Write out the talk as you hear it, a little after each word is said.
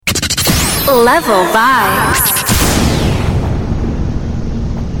Level Vibes.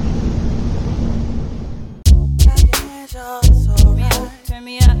 Turn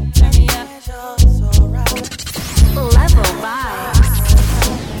me up. Level Vibes.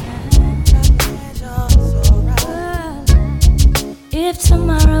 If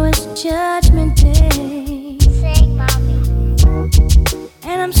tomorrow is Judgment Day, Sing, mommy.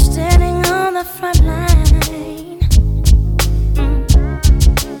 and I'm standing on the front line,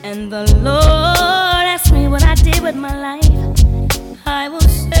 and the Lord asks me what I did with my life, I will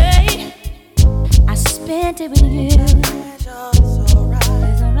say I spent it with you. It's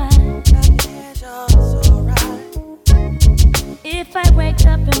alright. If I wake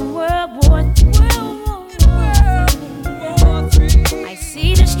up in World War III, I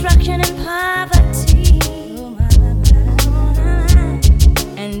see destruction and poverty,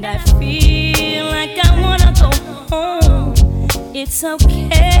 and I feel like I wanna go home. It's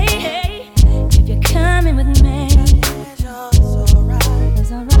okay if you're coming with me. It's alright.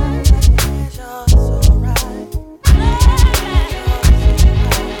 It's alright.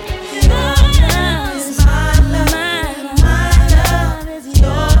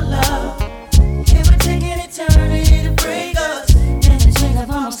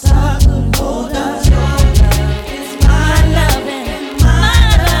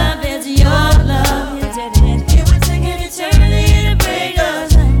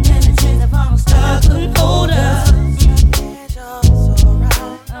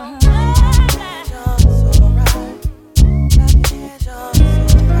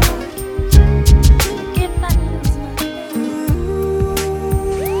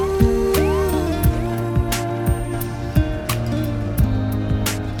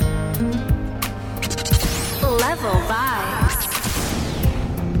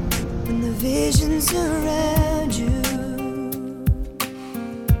 Visions around you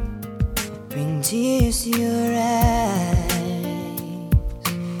bring tears to your eyes,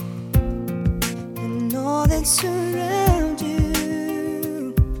 and all that surround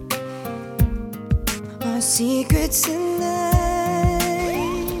you are secrets and lies.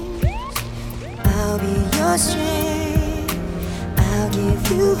 I'll be your strength, I'll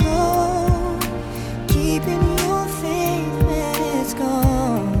give you hope, keeping your faith when it's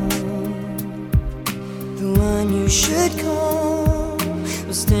gone. The one you should call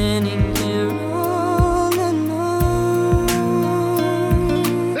was standing there all alone.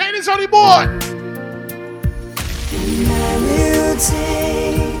 Ladies on the board. And I will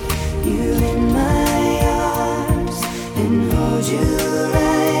take you in my arms and hold you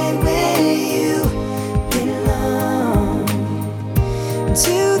right where you belong,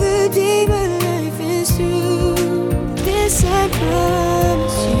 until the day my life is through. This I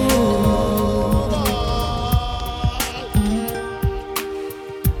promise you.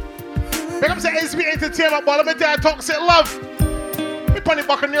 Big up to SB Entertainment, but let me tell you, Toxic Love. We putting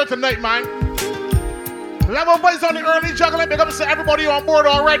back in here tonight, man. Level boys on the early juggling. Big up to everybody on board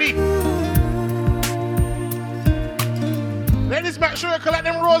already. Ladies, make sure you collect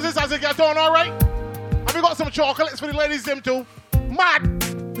them roses as they get on, alright? And we got some chocolates for the ladies, them too. Mad!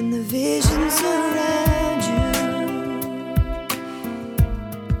 When the visions around you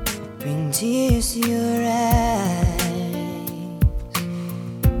bring tears to your eyes,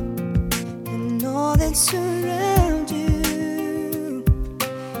 all that surround you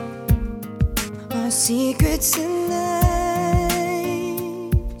are secrets and lies.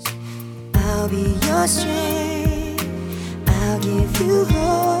 I'll be your strength, I'll give you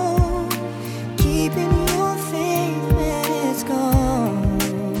hope, keeping your faith when it's gone.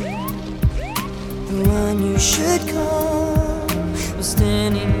 The one you should call was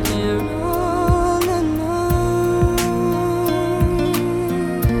standing there all alone.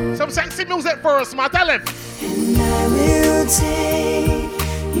 Some sexy music for us, man. Tell him. And I will take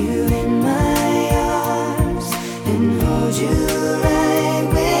you in my arms and hold you right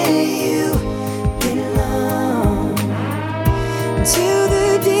where you belong, until the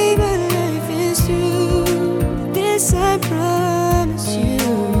day my life is through. This I promise you.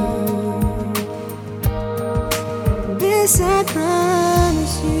 This I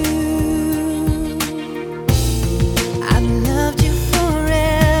promise you. I've loved you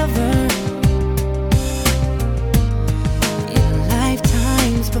forever, in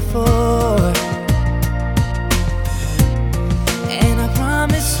lifetimes before, and I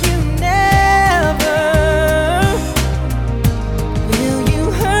promise you never will you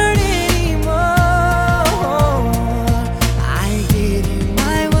hurt anymore. I give you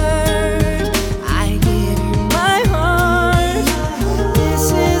my word, I give you my heart,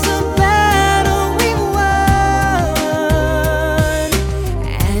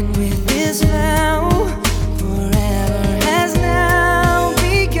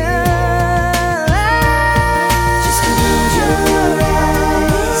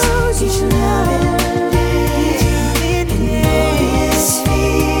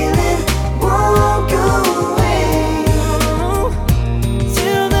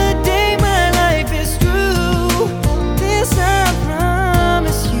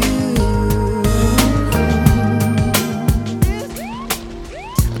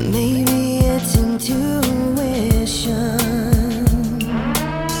 Maybe it's intuition,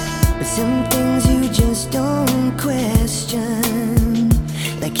 but some things you just don't question.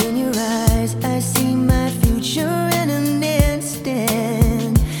 Like in your eyes, I see my future in an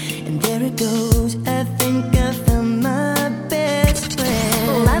instant. And there it goes, I think I found my best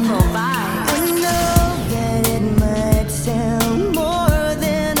friend. Level Vibes. I know that it might sound more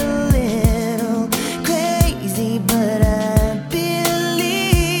than a little crazy, but I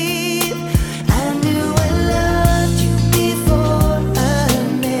believe I knew I loved you before I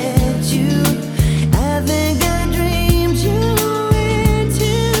met you. I think I dreamed you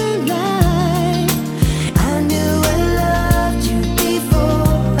into life. I knew I loved you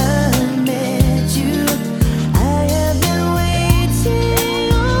before I met you. I have been waiting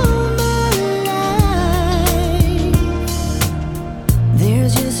all my life.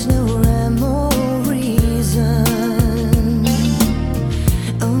 There's just no rhyme or reason,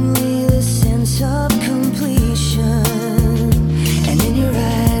 only the sense of completion. And in your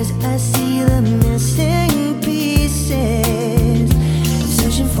eyes, I see the missing pieces. I'm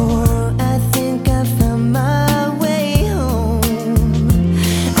searching for, I think I found my way home.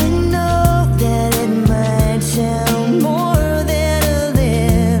 I know that it might sound more than a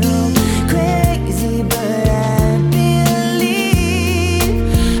little crazy, but I believe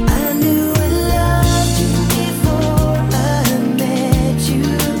I knew I loved you before I met you.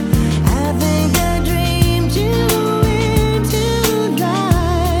 I think I dreamed you into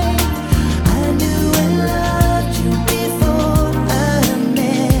life. I knew I loved you before I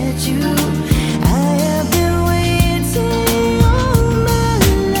met you. I have been waiting all my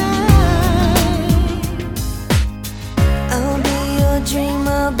life. I'll be your dream,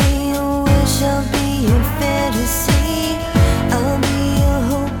 I'll be your wish, I'll be your fantasy. I'll be your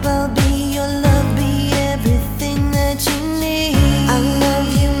hope, I'll be your love, be everything that you need. I love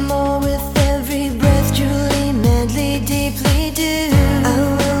you more with every breath, truly, madly, deeply do. I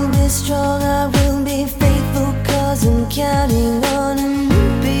will be strong, I will be faithful, cause I'm counting on a new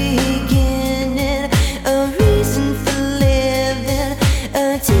beginning, a reason for living,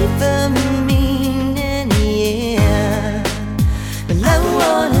 a deeper meaning, yeah. But I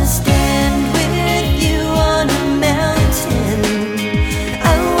wanna stand with you on a mountain.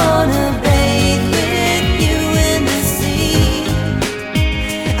 I wanna bathe with you in the sea.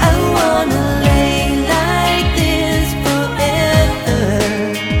 I wanna lay like this forever,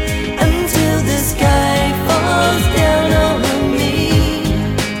 until the sky falls down over me.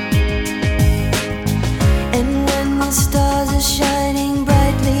 And when the stars are shining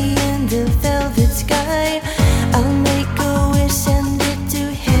brightly in the velvet sky, I'll make a wish, send it to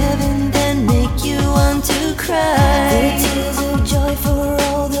heaven, then make you want to cry. The tears of joy for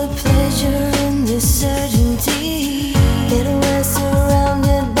all the pleasure and the certainty that we're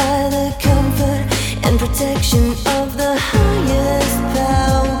surrounded by the comfort and protection of the highest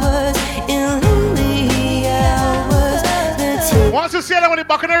powers in lonely hours. The tears Once you see that when the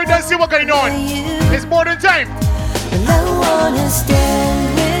Buccaneers don't see what's going on, it's more than time. and I wanna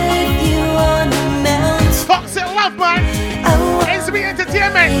stand with you on a mountain. Toxic Love, man. I wanna SB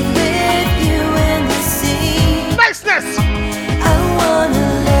Entertainment. with you in the sea. Niceness. I wanna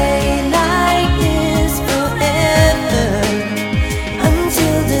lay like this forever,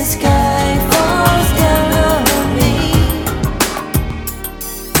 until the sky falls down over me.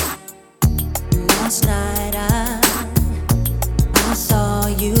 Last night I saw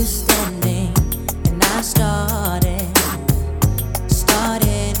you standing, and I started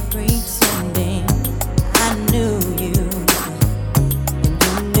pretending I knew you, and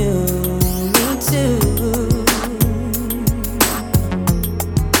you knew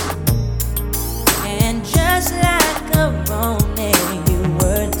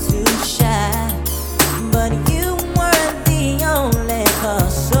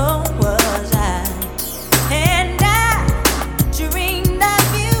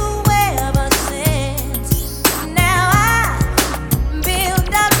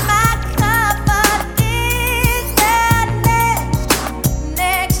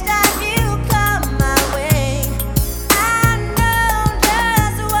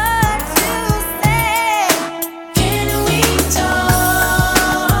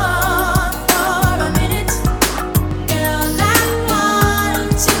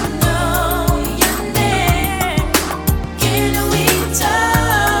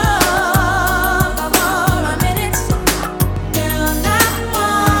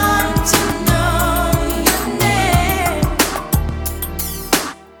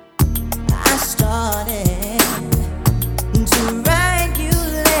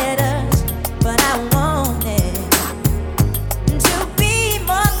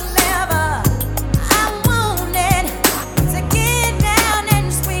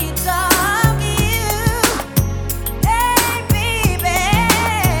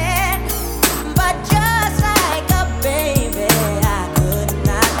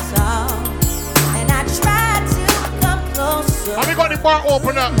got the bar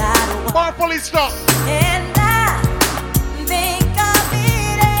open up. Bar fully stopped. And I think of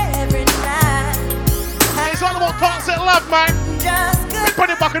it every night. It's all about toxic love, man. Just We put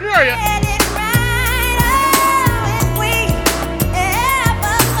it back in here, yeah.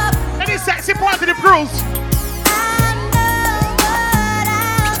 Any sexy part of the cruise.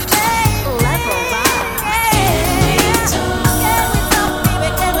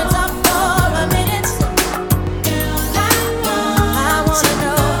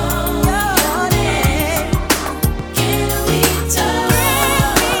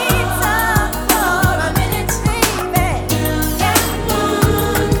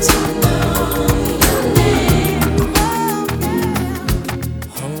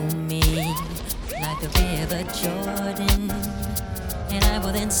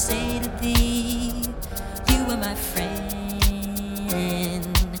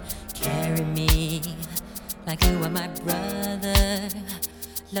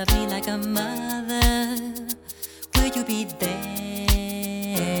 Love me like a mother. Will you be there?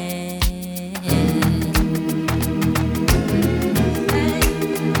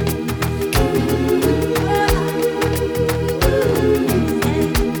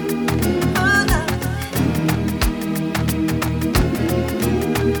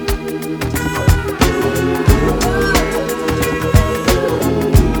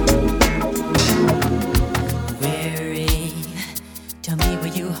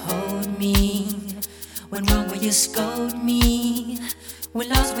 Scold me, when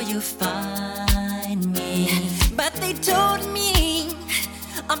lost where you find me. But they told me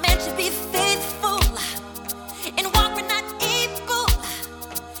I'm meant to be faithful and walk when not able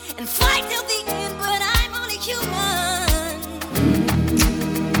and fight till the end, but I'm only human.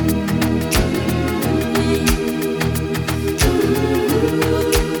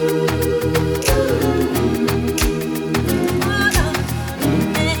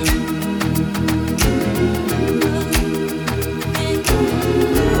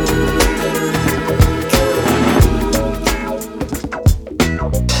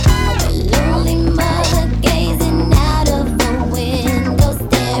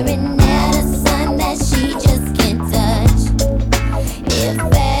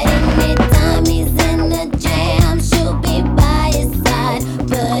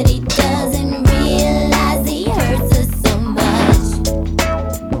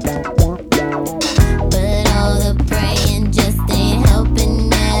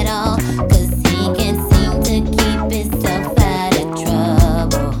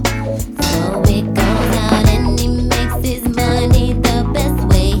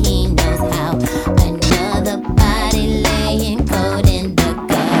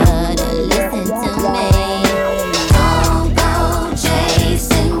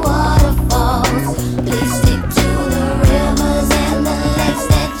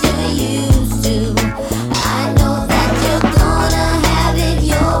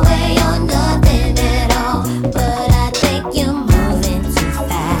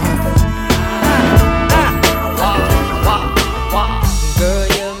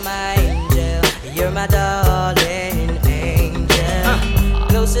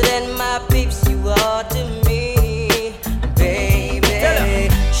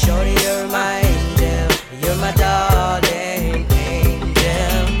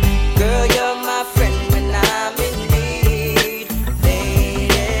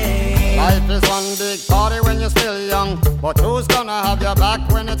 But who's gonna have your back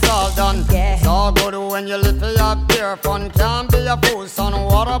when it's all done? Yeah. It's all good when you live for your pure fun. Can't be a fool, son.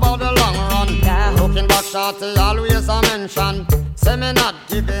 What about the long run? Yeah. Looking back, shorty, always a mention. Say me not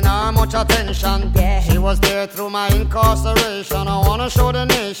giving her much attention. Yeah. She was there through my incarceration. I wanna show the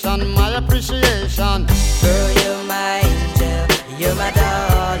nation my appreciation. Girl, you're my angel. You're my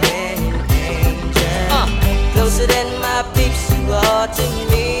darling angel. Closer than my peeps, you are to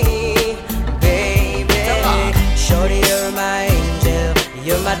me, baby. Shorty, you're my angel.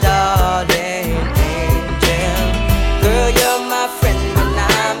 You're my darling angel. Girl, you're my friend when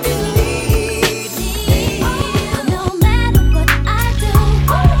I'm in need. No matter what I do,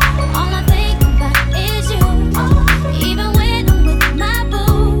 all I think about is you. Even when I'm with my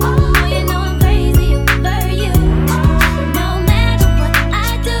boo, you know I'm crazy over you. No matter what I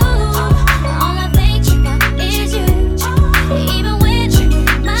do, all I think about is you. Even when I'm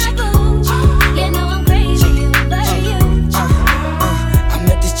with my boo, you know I'm crazy over you. I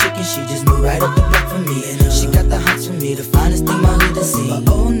met this chick and she just moved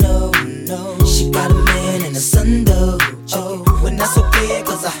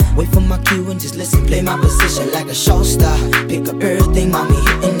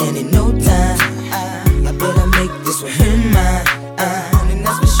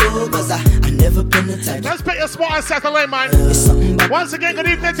and Saturday, man. Once again, good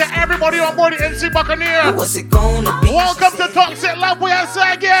evening to everybody on board the MC Buccaneer. What's it gonna be? Welcome to Toxic Love. We are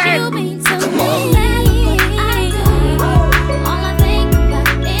say again. Come on.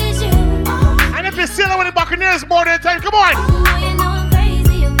 And if you're still with the Buccaneers more than time, come on.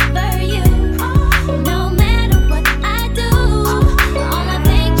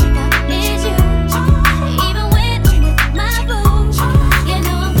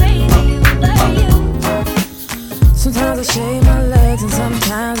 Sometimes I shave my legs and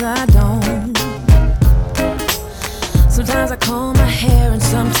sometimes I don't. Sometimes I comb my hair and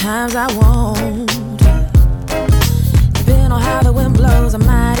sometimes I won't. Depending on how the wind blows, I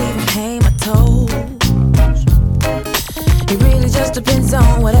might even paint my toes. It really just depends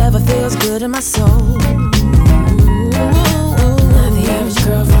on whatever feels good in my soul. Not the average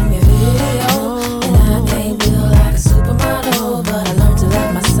girl from your video, and I ain't built like a supermodel, but I learned to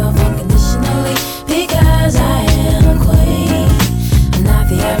love myself unconditionally because I am a queen. I'm not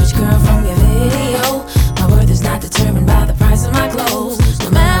the average girl from your video. My worth is not determined by the price of my clothes. No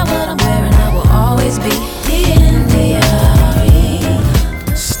matter what I'm wearing, I will always be the NDRE.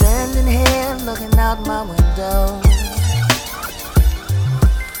 Standing here looking out my window.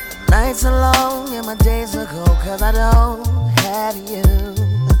 Nights are long and my days are cold, cause I don't have you.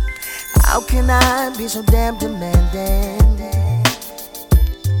 How can I be so damn demanding?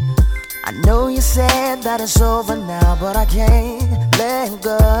 I know you said that it's over now, but I can't let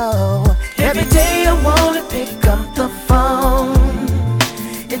go. Every day I wanna pick up the phone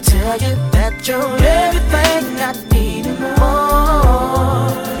and tell you that you're everything I need and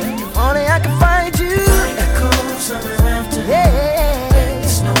more. If only I can find you. Echo summer after. Yeah.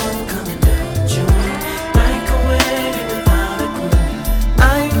 There's no one coming down June. Like a wedding without a groom.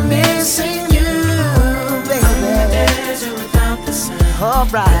 I'm missing you, baby. I'm the desert without the sun.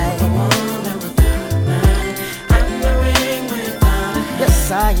 Alright.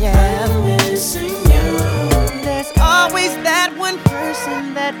 Yes, I am missing you. There's always that one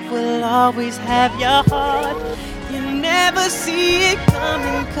person that will always have your heart. You never see it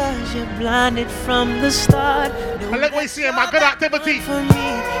coming cause you're blinded from the start. I like what you see, my good activity.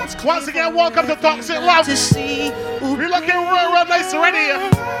 Once again, welcome to Toxic Love. We're looking real nice already.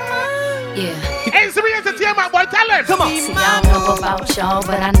 Yeah. Hey, so we entertainment, boy, tell them. Come on. See, I don't know about y'all,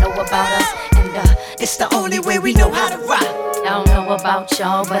 but I know about us. And it's the only way we know how to rock. I don't know about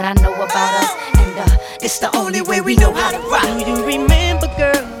y'all, but I know about us. And it's the only way we know how to rock. Do you remember,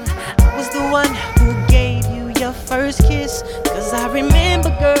 girl? I was the one who gave you your first kiss. Cause I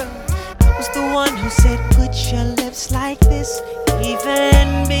remember, girl, I was the one who said, put your lips like this.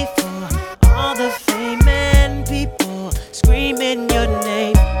 Even before all the fame and people screaming your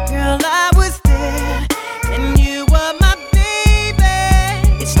name. Girl, I was there, and you were my baby.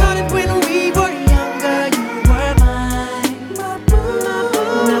 It started when we were younger, you were mine.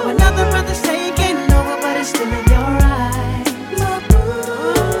 Now another brother's taking over, but it's still in your eyes.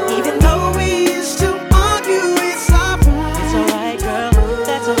 Even though we used to argue, it's alright. It's alright, girl,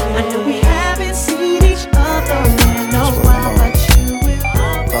 that's okay. I know we haven't seen each other in a while, but you will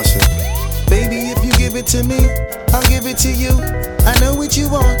always. Baby, if you give it to me, I'll give it to you. I know what you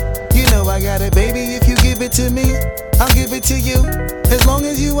want, you know I got it. Baby, if you give it to me, I'll give it to you. As long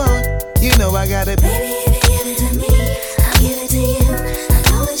as you want, you know I got it. Baby, if you give it to me, I'll give it to you. I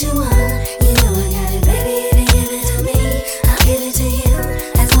know what you want, you know I got it. Baby, if you give it to me, I'll give it to you.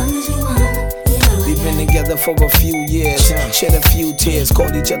 As long as you want, you know I got it. We've been together for a few years, shed a few tears,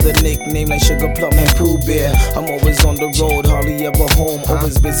 called each other nicknames like Sugar Plum and Pooh Bear. I'm always on the road, hardly ever home.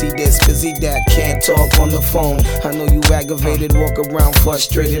 Always busy this, busy that, can't talk on the phone. I know you aggravated, walk around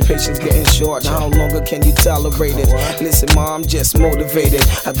frustrated, patience getting short. How longer can you tolerate it? Listen, ma, I'm just motivated.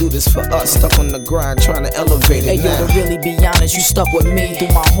 I do this for us, stuck on the grind, trying to elevate it. Hey, yo, to really be honest, you stuck with me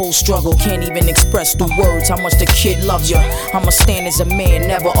through my whole struggle. Can't even express through words how much the kid loves you. I'ma stand as a man,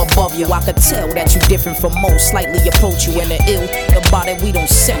 never above you. I could tell that you different from most, slightly approach you in the ill. About it, we don't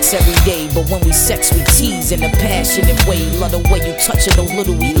sex every day, but when we sex, we tease in a passionate way. Love the way you touch it, those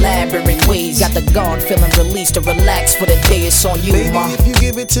little elaborate ways. Got the guard feeling released to relax for the day. It's on you, baby, ma. if you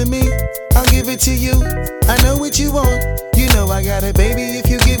give it to me, I'll give it to you. I know what you want, you know I got it. Baby, if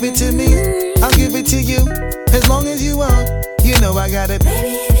you give it to me, I'll give it to you. As long as you want, you know I got it.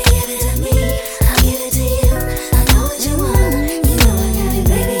 Baby, if you give it to me, I'll give it to you. I know what you want, you know I got it.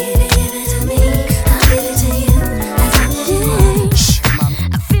 Baby, if you give it to me, I'll give it to you. As long as you want.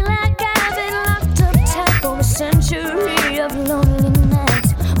 I feel like I've been locked up tight for a century of lonely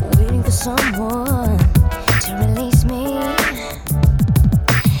nights, waiting for someone to release me.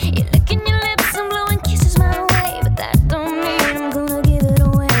 You're licking your lips and blowing kisses my way, but that don't mean I'm gonna give it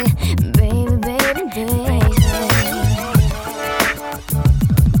away, baby, baby, baby.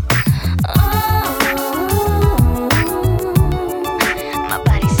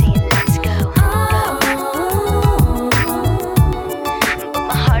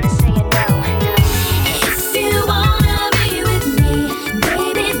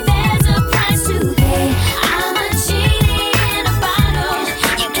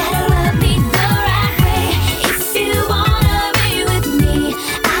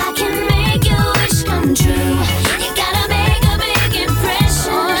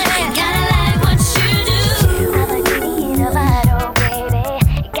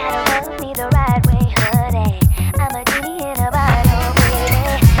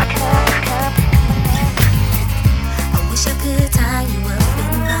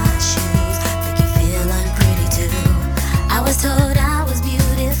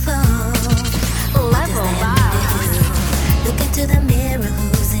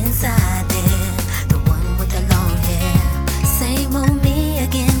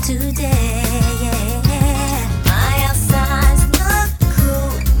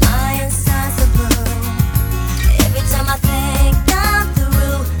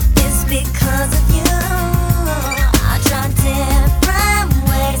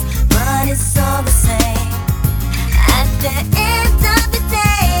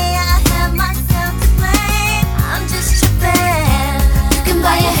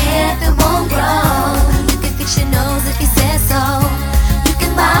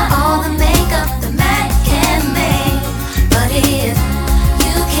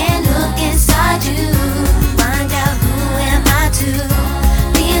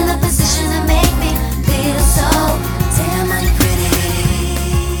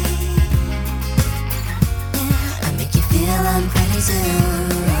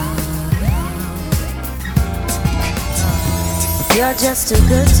 You're just too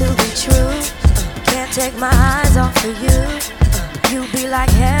good to be true. Can't take my eyes off of you. You be like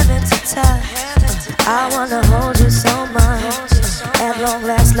heaven to touch. I wanna hold you so much. At long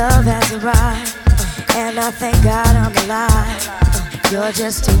last, love has arrived, and I thank God I'm alive. You're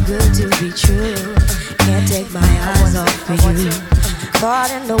just too good to be true. Can't take my eyes off of you.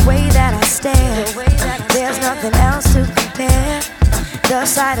 Caught in the way that I stare. There's nothing else to compare. The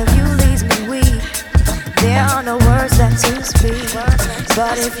sight of you leaves me weak. There are no words left to speak.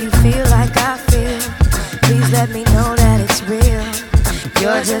 But if you feel like I feel, please let me know that it's real.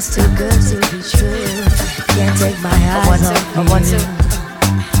 You're just too good to be true. Can't take my eyes off of you.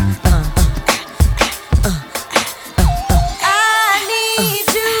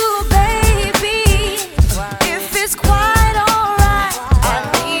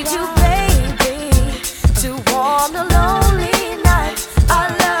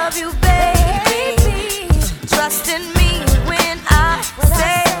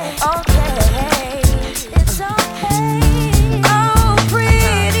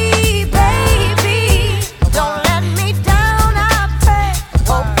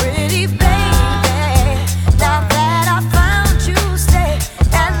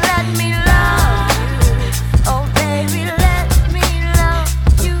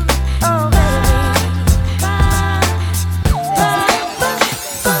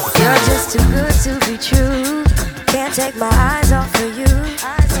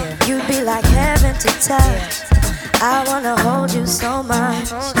 I wanna hold you so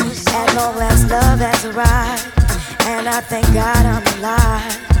much. At long last, love has arrived, and I thank God I'm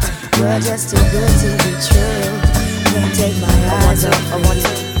alive. You're just too good to be true. Can't take my eyes off of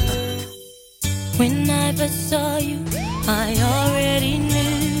you. When I first saw you, I already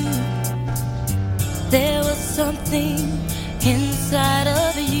knew there was something inside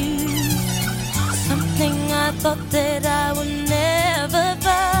of you, something I thought that I would never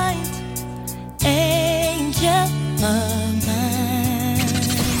find. Angel of mine.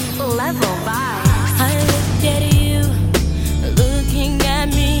 Level vibe. I looked at you, looking at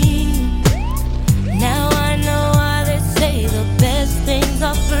me. Now I know why they say the best things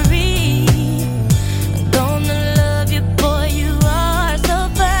are free. I'm gonna love you, boy, you are so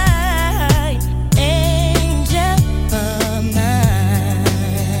fine. Angel of mine.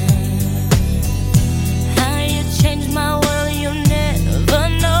 How you changed my world, you never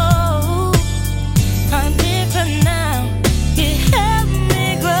know. I'm different now, you help me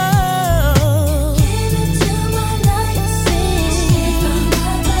grow. Give it to my life, sing from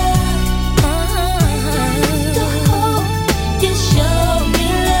my love. You show me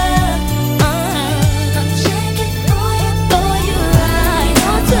love. I'm checking for you right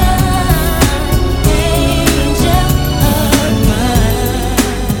on time. Angel of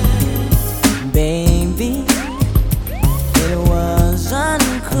mine. Baby, it was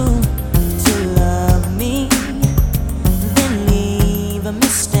uncool to love me, then leave me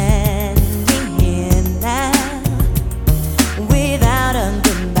standing here now without a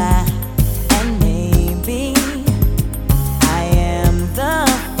goodbye. And maybe I am the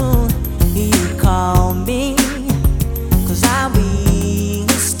fool you call me, 'cause I'll be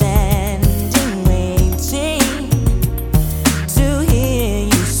standing waiting to hear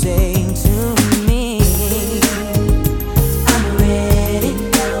you say to me, I'm ready,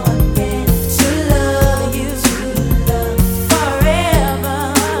 now I'm ready to love you, forever.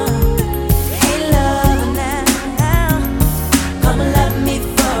 Hey, love now, come and love me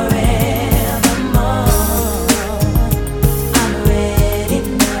forevermore. I'm ready,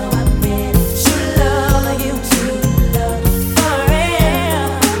 now I'm ready to love you,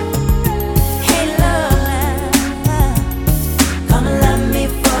 forever. Hey, love now, come and love me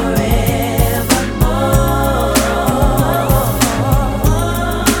forevermore.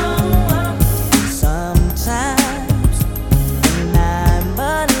 Sometimes when I'm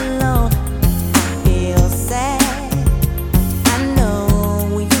alone, I feel sad. I know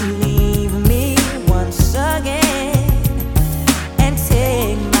you leave me once again and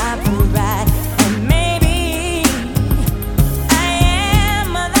take my pride. And maybe I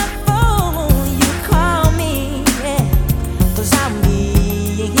am the fool you call me, yeah, 'cause I'll be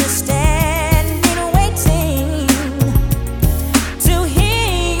here standing waiting to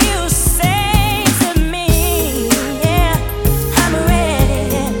hear you say to me, yeah, I'm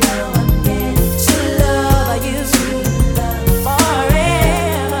ready, now I'm ready to love you,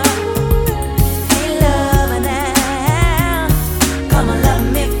 forever. Hey, love now, come and love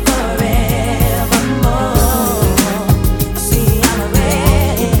me forevermore. See, I'm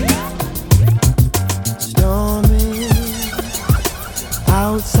ready. Storming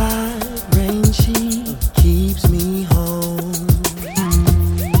outside, rain, she keeps me home.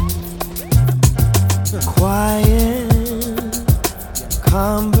 Quiet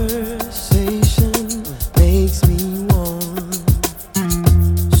conversation makes me warm,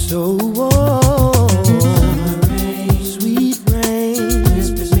 so warm. Sweet rain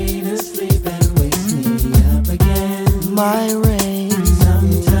whispers me to sleep and wakes me up again. My rain,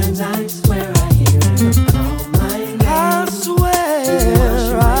 sometimes I swear I hear her call my name. I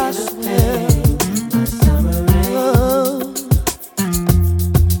swear, I swear, my summer rain.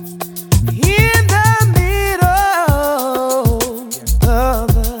 In the middle of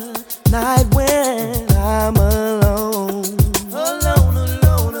the night when I'm alone,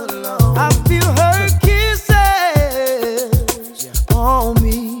 I feel her kisses on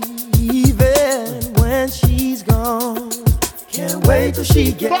me, even when she's gone. Can't wait till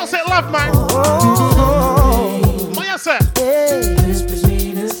she gets. Boss it, love, man. What you say? Whispers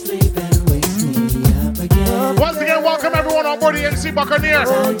me to sleep and wakes me up again. Once again, welcome everyone on board the MC Buccaneer.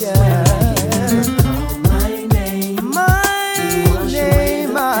 Oh yeah. Call my name, my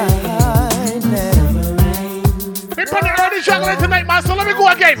name, my name. We put the early juggling tonight, man, so let me go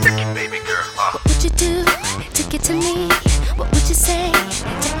again. What would you do to get to me? What would you say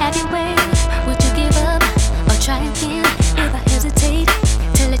to have your way? Would you give up or try again? If I hesitate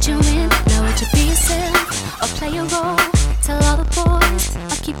to let you in, now would you be yourself or play a role? Tell all the boys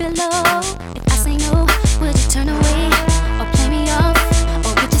or keep it low. If I say no, would you turn away or play me off?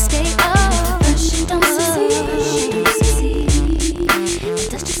 Or would you stay up? First you don't succeed,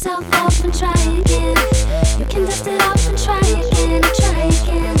 dust yourself off and try again. You can dust it off and try again, try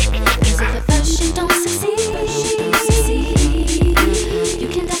again. Cause if at first you don't succeed, you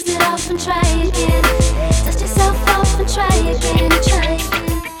can dust it off and try again. Dust yourself off and try again, try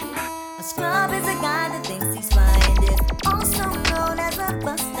again. A scrub is a guy that thinks he's fine, is also known as a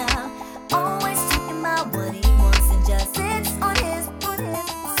buster. Always talking about what he wants and just sits on his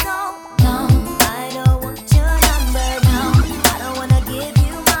so no, I don't want your number, no. I don't wanna give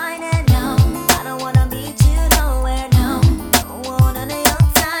you mine, and no, I don't wanna meet you nowhere, no. Don't want none of your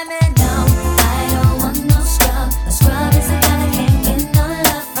time, and no, I don't want no scrub. A scrub is a guy that can't get no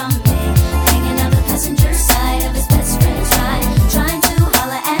love from me, hanging on the passenger side of his best friend's ride, trying to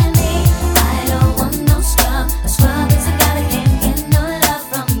holler at me. I don't want no scrub. A scrub is a guy that can't get no love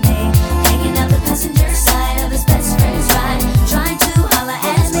from me, hanging out the passenger side of his best friend's ride, trying to holler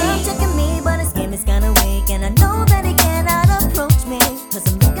at me. He's checking me, but his game is kinda weak, and I know that he cannot approach me, cause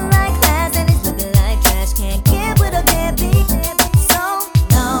I'm looking like glass and he's looking like trash. Can't get with a deadbeat. So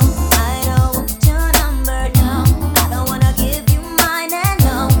no, I don't want your number, no. I don't wanna give you mine, and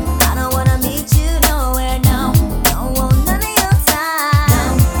no, I don't wanna meet you nowhere, no. Don't want none of your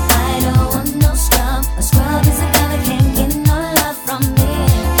time. I don't want no scrub. A scrub is a guy that can't get no love from me,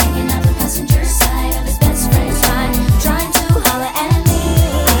 hanging out the passenger side of his best friend's ride, trying to holler at me.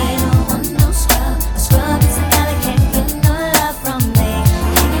 I don't want no scrub. A scrub is a guy that can't get no love from me,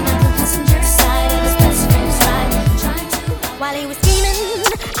 hanging out the passenger side of his best friend's ride, trying to. While he was scheming,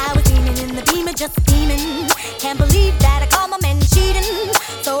 I was steaming in the beamer, just steaming. Can't believe that I caught my man cheating,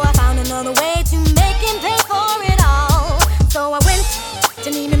 so I found another way to make him pay for it all. So I went to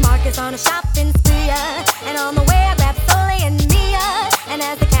Neiman Marcus on a shopping spree, and on the way I grabbed Soleil and Mia, and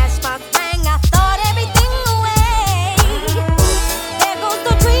as the cash box rang, I thought everything away. There goes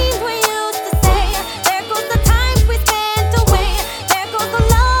the dreams we used to say, there goes the times we spent away, there goes the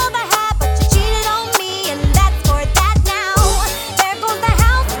love I had, but you cheated on me, and that's for that now. There goes the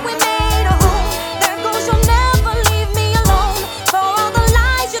house we made a home, there goes you'll never leave me alone, for all the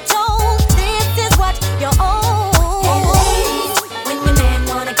lies you told, this is what you owe. Hey ladies, when your man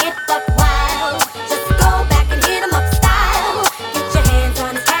wanna get buck wild, just go back and hit him up style. Get your hands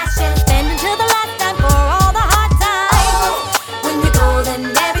on his cash and spend until the last time for all the hard times. When you go, then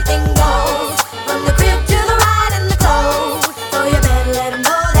everything goes, from the crib to the ride and the clothes. So you better let him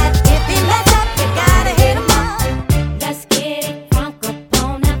know that if he mess up, you gotta hit him up. Let's get it crunk up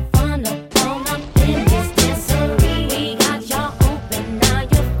on that fun up on up in this dancery. We got y'all open, now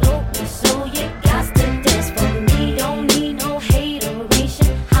you're floating, so you got to dance for me. Don't need no hateration,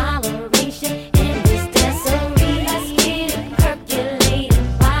 holleration in this dancery. Let's get it percolated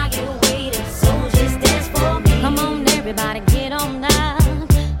while you're waiting, so just dance for me. Come on, everybody, get on now,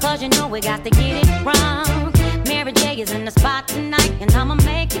 cause you know we got to get it wrong. Mary J is in the spot tonight, and I'ma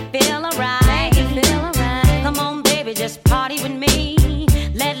make you feel alright. Come on, baby, just party with me.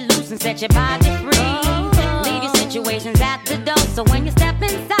 Let loose and set your body free. Leave your situations at the door, so when you step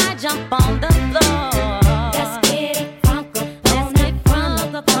inside, jump on the floor. Let's get it crunk up on that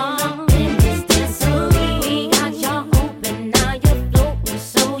crunk up on in this dancery. We got y'all open, now you're floating,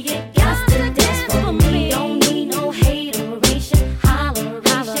 so you got to dance for me. Don't need no hateration,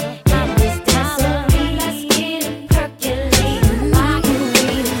 holleration in this dancery. Let's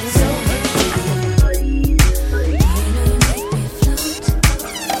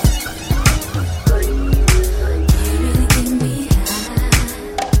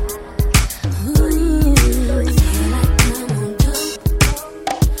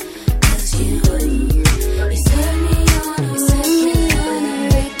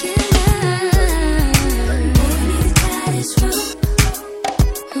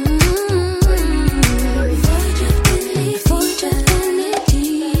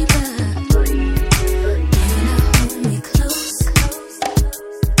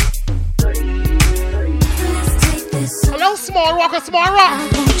now. Small rock, a small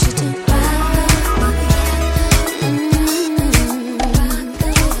rock.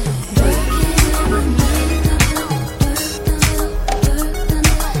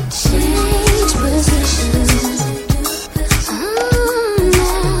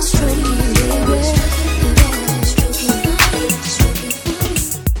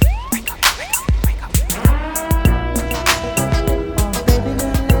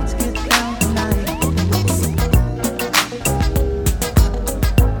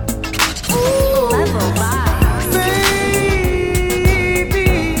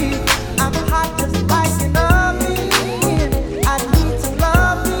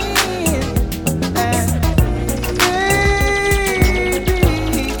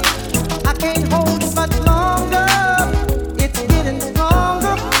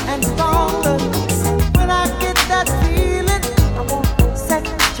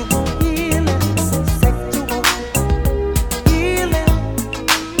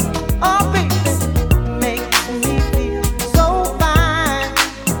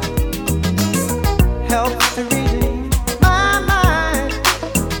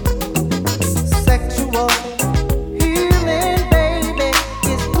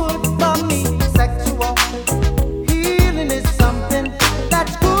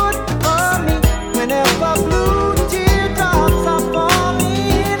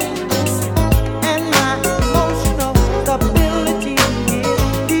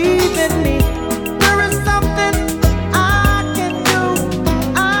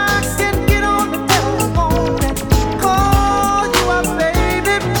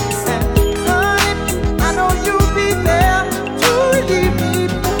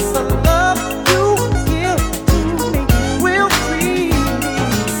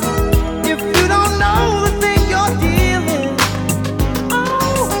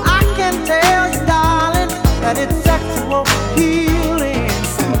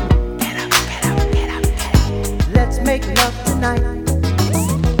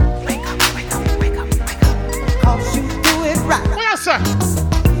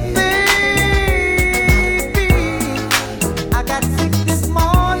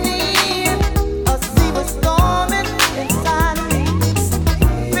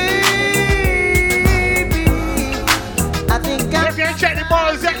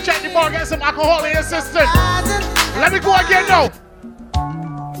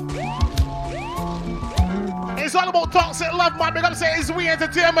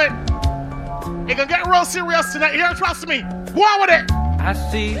 Tonight, here, trust me. Go on with it. I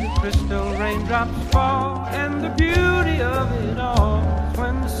see the crystal raindrops fall, and the beauty of it all is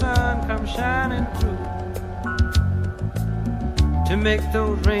when the sun comes shining through to make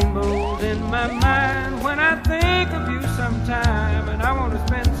those rainbows in my mind. When I think of you sometime, and I want to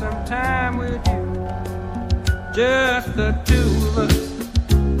spend some time with you, just the two of us.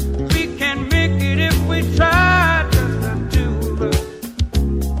 We can make it if we try. Just the two of us.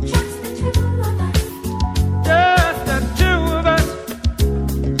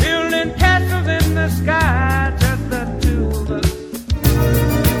 Sky, just the two of us,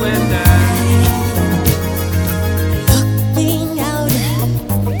 you and I. Looking out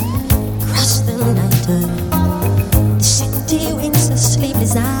across the night, the city winks a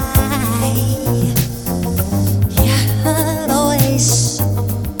sleepless eye. Yeah, I'd always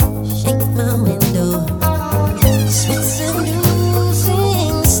shake my window, sweet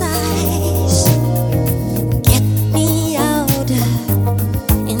seducing sighs. Get me out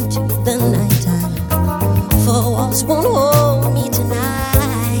into the night. Walls won't hold me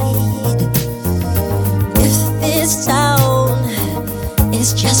tonight. If this town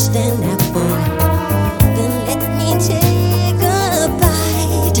is just an apple, then let me take a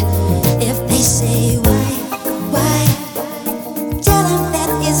bite. If they say why, tell them that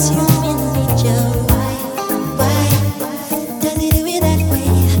it's human nature. Why does it do it that way?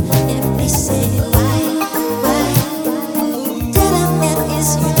 If they say why, tell them that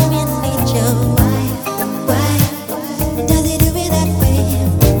it's human nature.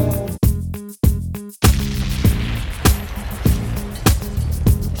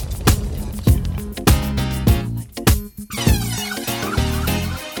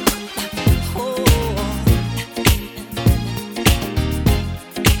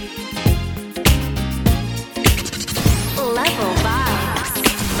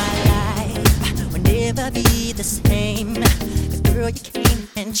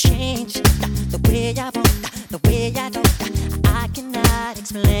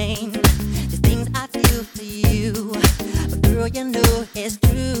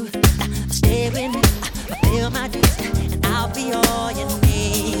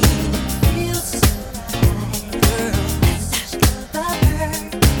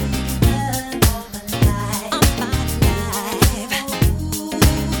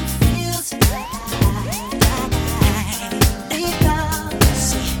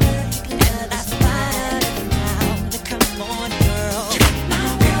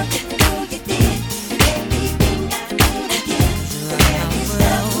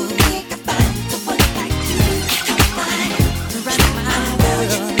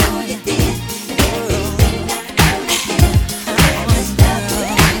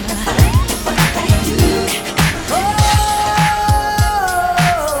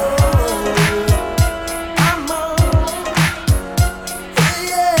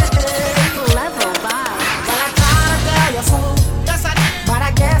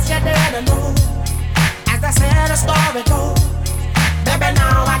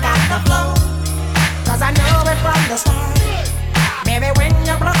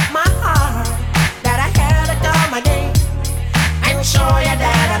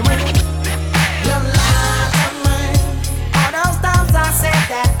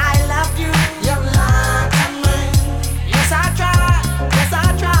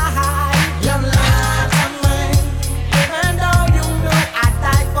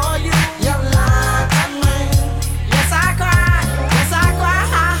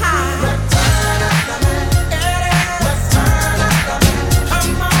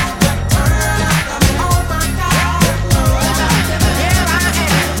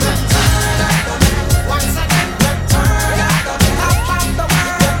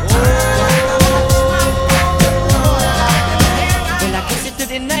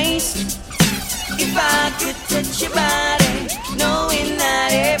 If I could touch your body, knowing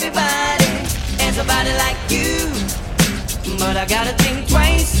not everybody has a body like you, but I gotta think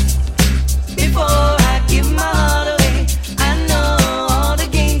twice before I give my heart away. I know all the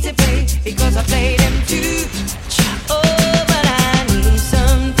games they play because I play them too. Oh, but I need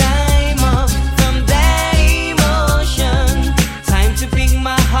some time off from that emotion. Time to pick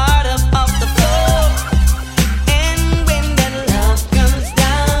my heart up off the floor. And when that love comes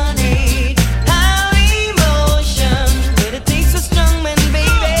down, hey, our emotion, but it takes a strong man,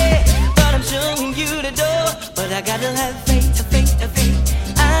 baby. But I'm showing you the door. But I gotta have faith, faith, faith.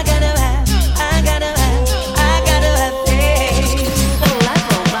 I gotta have faith.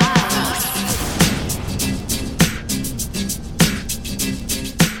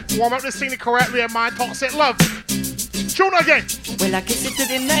 Warm up this thing correctly and mind talk set love. Tune again. Well, I guess it would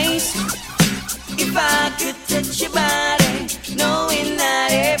be nice if I could touch your body, knowing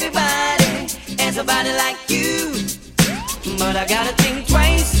not everybody has a body like you. But I gotta think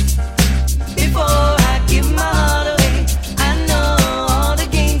twice before I give my heart away. I know all the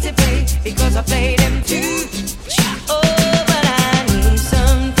games they play because I play them too. Oh, but I need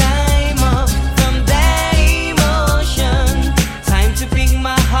some time off from that emotion. Time to pick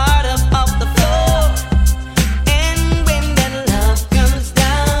my heart up off the floor. And when that love comes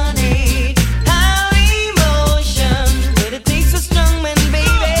down, hey, our emotion, but it takes a strong man,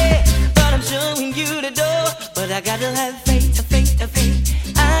 baby. But I'm showing you the door. But I gotta have faith, faith, faith.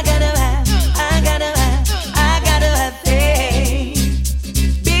 I gotta have faith.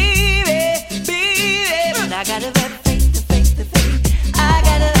 Baby, baby, but I gotta have faith, faith, faith. I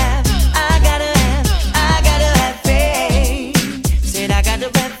gotta have faith. Said I gotta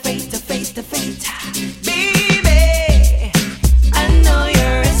have faith, faith, faith. Baby, I know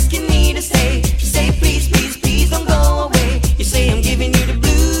you're asking me to say please, please, please don't go away. You say I'm giving you the blues.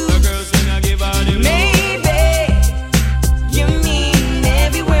 Maybe you mean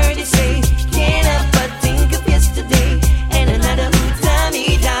every word you say. Can't help but think of yesterday and another time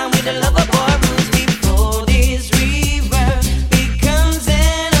me down with a lover boy rules before this river becomes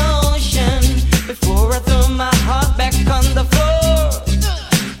an ocean. Before I throw my heart back on the floor.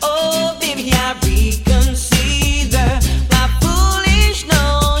 Oh, baby, I reconsider my foolish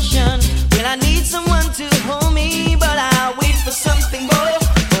notion. Well, I need someone to hold me, but I wait for something more.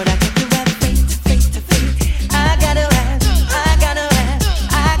 But I got to have faith, faith, faith. I gotta have faith.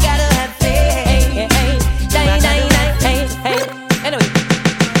 Hey, anyway,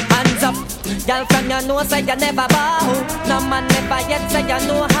 hands up, girl from your nose say you never bow. No man never yet say you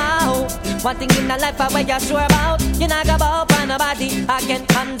know how. One thing in the life where you're sure about, you not go bow for nobody again.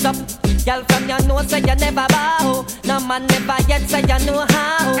 Hands up, girl from your nose say you never bow. No man never yet say you know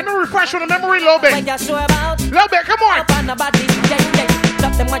how. Let me refresh on the memory a little bit. Where you're sure about, little bit, come on. For nobody, yeah.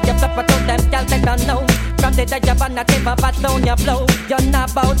 Drop them when you flip it out them, girl they don't know. From the day you're on the table, but down your flow. You're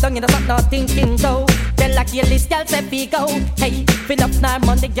not bow down, you don't not thinking so. Tell like your list, girl say we go. Hey, fill up now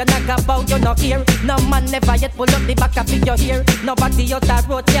money, you're not go bow, you're not here. No man never yet pull up the back of your hair. Nobody out the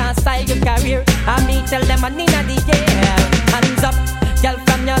road can style your career. I me tell them I need the air. Hands up, girl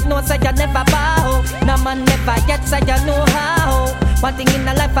from your nose say you never bow. No man never yet say you know how. One thing in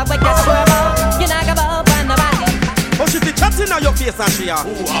the life I where you're sure about, you not go bow for nobody. Oh, she be chatting on your face and she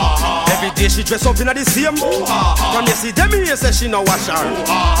every day she dress up in the same. From you see them here say she no wash her.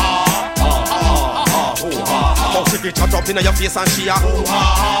 Oh, she be chat up in your face and she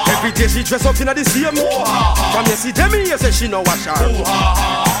every day she dress up in the same. From you see them here say she no wash her.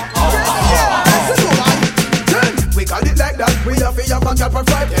 We call it like that, we have a girl for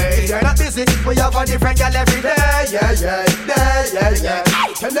Friday. You're not busy, we have a different girl every day. Yeah.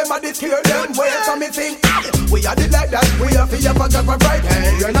 Tell them I did hear them, wait for me thing. We have it like that, we have a girl for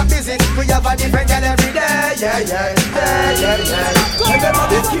Friday. You're not busy, we have a different girl every day. Yeah. Tell them I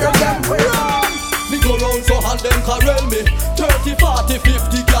did hear them, wait. Me go round so hard them carrel me 30, 40,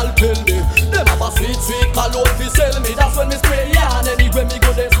 50 gal tell me them have a sweet cologne fi sell me. That's when me spray yarn anywhere me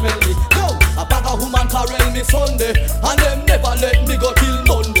go they smell me. Now a bag of woman carrel me Sunday and them never let me go till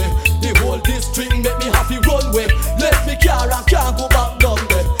Monday. The whole district make me happy runway. Left me car and can't go back down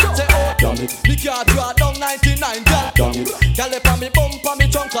there. Say oh damn it, me car draw down 99 gal. Damn it, gal up on me bumper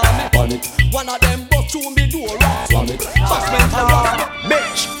me trunk on me panic. One of them bust through me door and slam it. Bashment around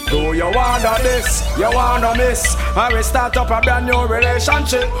bitch. Do you wanna this? You wanna miss? I will start up a brand new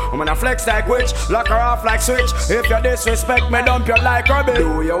relationship. I'm gonna flex like witch, lock her off like switch. If you disrespect me, dump you like rubbish.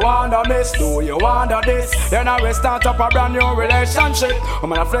 Do you wanna miss? Do you wanna this? Then I will start up a brand new relationship. I'm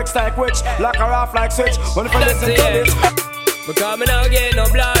gonna flex like witch, lock her off like switch. Only for listen to this. Because me now get no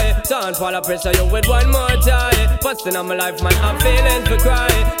blind. Don't fall a pressure you with one more time. Busting on my life, man, I'm feeling for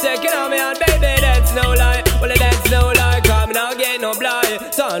crying. Taking on me out, baby, then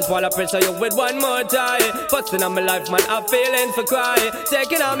fall, I pressure you with one more tie. Busting on my life, man, I'm feeling for cry.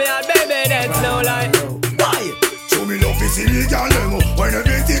 Taking on me out, baby, that's no lie. Why? Show me love is illegal demo. When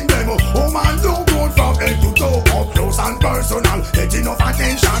everything demo. Oh man, don't go from head to toe. Up close and personal. Get enough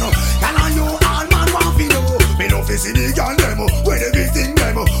attention. Can I you all man want to know? Me love is illegal demo. When everything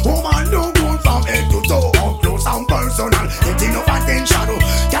demo. Oh man, don't go from head to toe. Up close and personal. Get enough attention.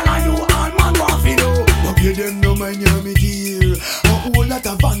 Can I you all man want to know? No give them no man hear me dear. A whole lot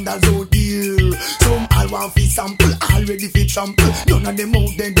of vandals out there. Some all want fi sample. Already fi trample. None of them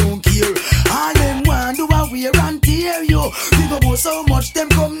out they don't care. All them want do a wear and tear you. Think about so much them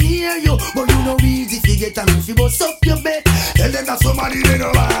come near you. But you know easy fi get and if you bust up your bed. Tell them that somebody they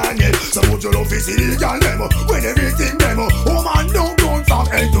no want it. So put your love is illegal demo. When everything demo. Oh man don't go from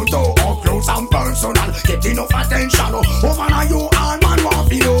head to toe. Up close and personal. Get enough attention. Oh man are you all man want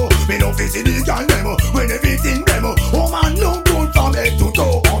fi know. Me love is illegal demo. When everything demo. Oh man don't go from head to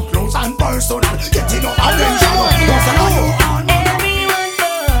toe. Up close and personal. Get enough attention. Cause I know you all man.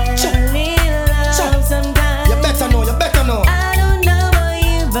 You better know. I don't know about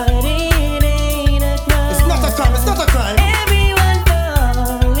you, but it ain't a crime. It's not a crime, it's not a crime. Everyone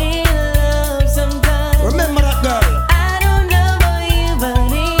fall in love sometimes. Remember that girl. I don't know about you, but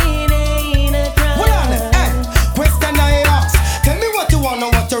it ain't a crime. Hold on, hey. Question I ask. Tell me what you wanna,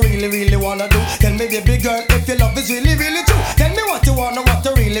 what you really, really wanna do. Tell me, baby girl, if your love is really, really true. Tell me what you wanna, what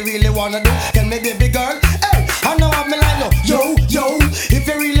you really, really wanna do. Tell me, baby girl, hey. I know I'm like, no. Yo, yo. If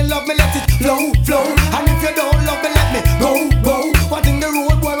you really love me, let it flow, flow. And if you don't love me, let me go, go. What in the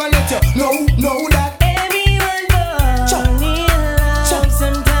road, boy, I let you know that everyone fall in love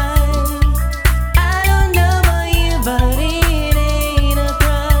sometimes. I don't know about you, but it ain't a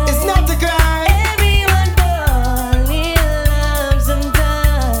crime. It's not a crime. Everyone fall in love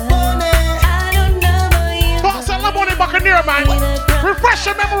sometimes. I don't know about you. Box a love on the Buccaneer, man. Refresh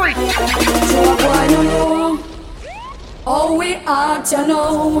your memory. So boy, you know, all we are, you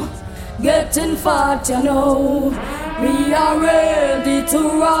know, getting fat, you know. We are ready to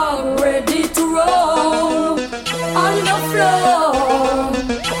rock, ready to roll. On the floor,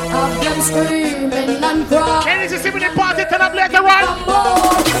 have them screaming and crying. Can you see me in the party turn up later on?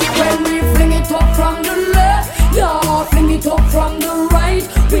 When we fling it up from the left, yeah, fling it up from the right.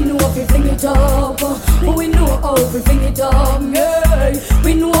 We know if we fling it up, we know how we fling it up, yeah.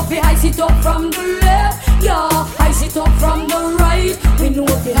 We know if we ice it up from the left, yeah, ice it up from the right. We know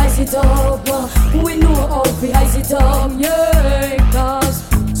if we ice it up, we know how we ice it up, yeah. Cause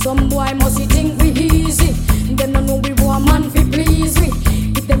some boy must think we easy, them don't know we want man fi please we.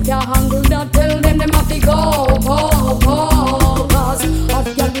 If them can't handle that, tell them have to go. Cause of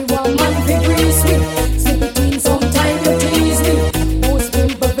girl we want man fi grease we. Slip it in sometime you tease me. Most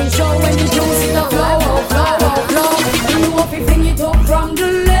people will show when you juice it up. Flow. We know if we fling it up from the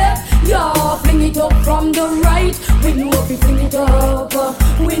left, yeah, fling it up from the right. We know if we fling it up,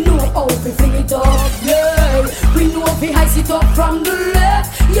 we know how we fling it up, yeah. We know if we ice it up from the left,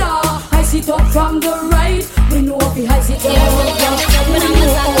 yeah, ice it up from the right. We know if we ice it up, we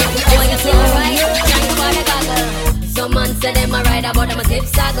know how we ice it up. Some man say them a ride but them a zip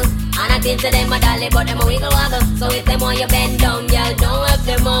saddle. And I think say them a dolly but them a wiggle waggle. So if them want you bend down, y'all don't have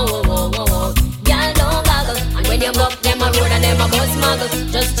them oh. Y'all don't goggle. And when you buck them a road and them a bus muggle,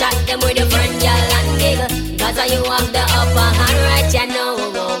 just chat them with your friend, y'all and giggle. Cause you have the upper hand right, you know.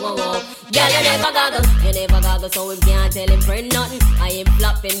 Girl, you never goggle, so him can't tell him friend nothing. I him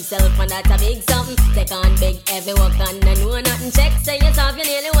flop himself and that's a big something. Take on big heavy work and I know nothing. Check, say yourself, you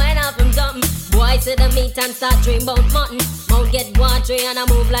nearly went off from something. Boy, see the meat and start dream about mutton. Mouth get watery and I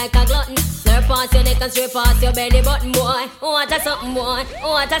move like a glutton. Slurp past your neck and straight past your belly button, boy. What a something, boy,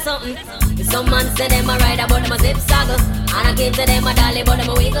 what a something. Some man say them a ride but them a zip saddle. And I kid say them a dolly but them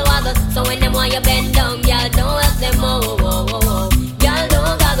a wiggle waggle. So when them want you bend down, y'all don't help them y'all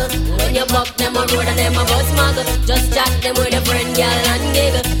don't goggle. When you buck them a road and them a bus muggle, just chat them with a friend, y'all and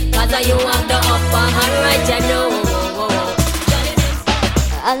giggle. Cause you have the upper hand right, you know.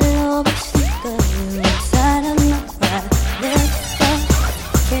 I love you, sick of you inside of my private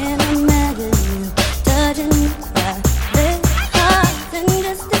thoughts. Can't imagine you touching my private heart. And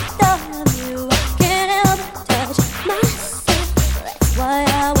just the thought of you, I can't help but touch myself. That's why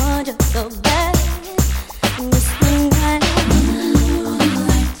I want you so bad. And just one night,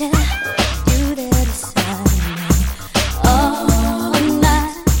 you there beside me all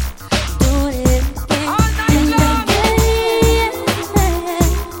night, doing it again.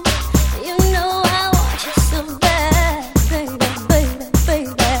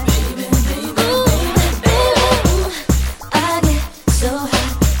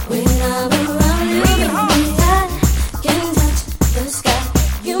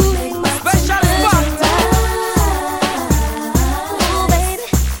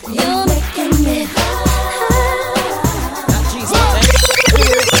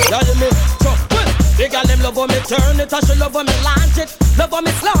 love when me turn it, and she love when me launch it. Love when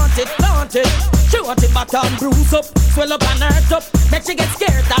me slant it, plant it. She want it back and bruise up, swell up and hurt up, make she get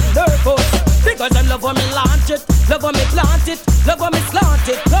scared and nervous. Because I love when me launch it, love when me plant it, love when me slant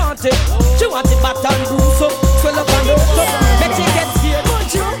it, plant it. She want it back and bruise up, swell up and hurt up, make she get scared.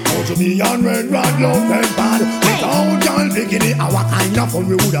 Go to me and red rod, love and bad. Without y'all bikini, what kind of fun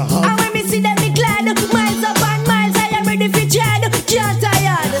we woulda had. And when me see them, me glad. Miles up and miles, I am ready for Chad. Can't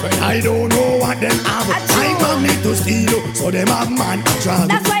tired. But I don't know what them have. I want me to steal, so them have man attract.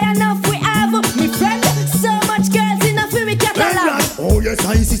 That's why enough we have, me friend. So much girls enough we catalog. Oh yes,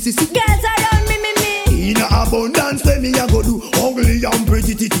 I see. Girls around me. In abundance, let me a go do ugly and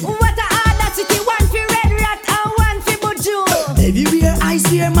pretty titty. What a hard city, one for red rat and one for buju. Everywhere I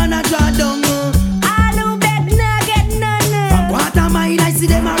see a man a draw down. All who beg no get none. From quarter mile I see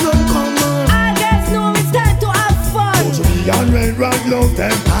them a run come. All girls know it's time to have fun. Go to me and red rod, love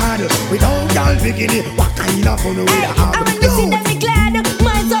them hard. Without y'all bikini, what kind of fun we woulda have. And when you see them, me glad.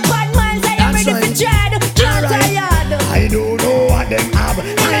 Miles up and miles, I am ready for Chad. Can't tired. I don't know what them have.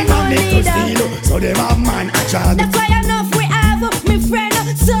 I want me to steal, so them have man attract. That's why enough we have, me friend.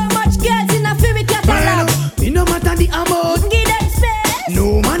 So much girls in a free catalog. Me no matter the amount. Give them space.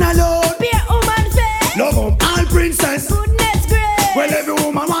 No man alone. Be a woman face. Love them all princess. Goodness grace. Well, every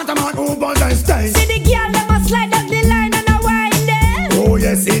woman want a man who buzz and stays. See the girl them a slide up the line and a wind them. Oh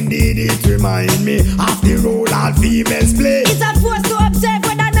yes, indeed, it remind me of the role all females play. It's a force to observe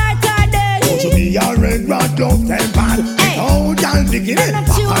whether night or day. Go to be a red rod, love them bad. Without y'all bikini,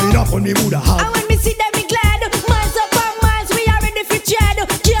 what kind of fun we woulda have. And when me see them, me glad. Miles up and miles, we are ready for Chad.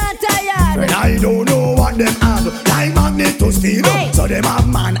 Can't tired. When I don't know what them have, like magnet to steal, so them have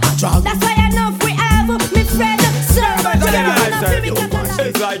man attract. That's why enough we have, me friend. So much girls in a free catalog.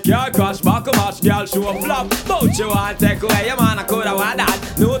 It's like your crush, back a match, girl, show a flop. Don't you want to take away your man, I coulda want that.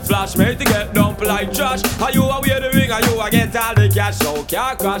 Note flash, made to get dumped like trash. Are you a wear the ring, are you a get all the cash? So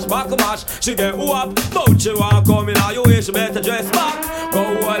car crash, back a match, she get whoop. Don't you want to come in, are you wish you better dress back? Go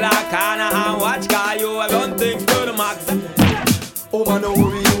all like Hannah and watch, car you have done things to the max. Oh man, no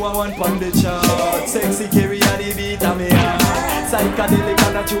worry, you are one from the chart. Sexy carry and the beat of me heart. Psychedelic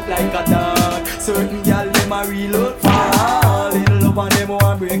and a choke like a dog. Certain gal them a reload fall. In love and them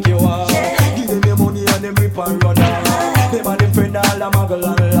want break your heart. Give them your money and them rip and run off. Them and them friend all a muggle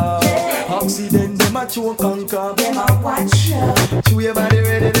and laugh. Accident them a choke and cough. Them a watch you. Chew your body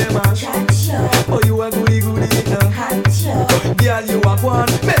ready them a catch you. Oh you a goody in the catch you. Girl you a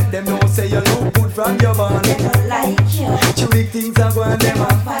one. Make them know say you look good from your band. They don't like you. Chew big things a go and them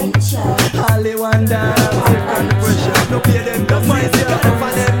a fight you. All they want dance. And pressure. No pay them no fight you.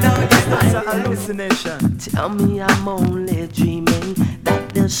 For them now it's just a hallucination. Tell me I'm only dreaming that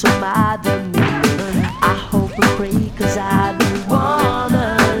there's some other meaning. I hope and pray cause I don't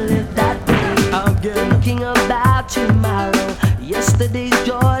wanna live that way. I'm thinking about tomorrow, yesterday's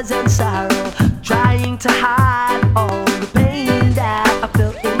joys and sorrow, trying to hide all the pain that I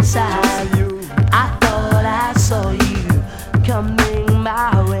felt inside. I thought I saw you coming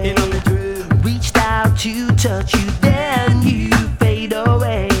my way, reached out to touch you, then you fade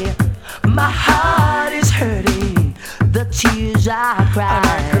away. My heart is hurting, the tears I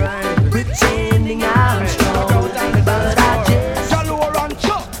cry, pretending I'm strong, but I just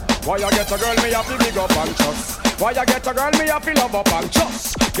why you get a girl me have to big up and trust? Why you get a girl me have to love up and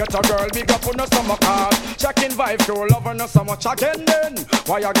trust? Get a girl big up on the summer card. Checking vibe to love on the summer checking then.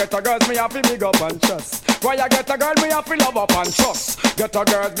 Why you get a girl me have to big up and trust? Why you get a girl me have to love up and trust? Get a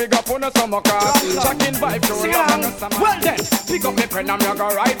girl big up on the summer card. Checking vibe to love on the summer. Well then, pick up me friend and me go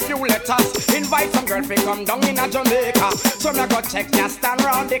write few letters. Invite some girl to come down in a Jamaica. So me go check ya stand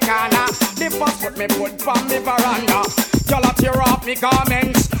round the corner. The first foot me put from me veranda. Y'all a tear off me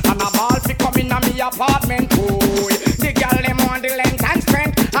garments. And a ball fi come in a me apartment, boy. The girl them want the length and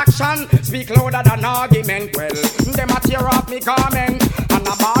strength. Action speak louder than argument. Well, them a tear off me garment. And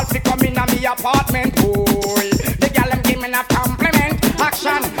a ball fi come in a me apartment, boy. The girl them give me a compliment.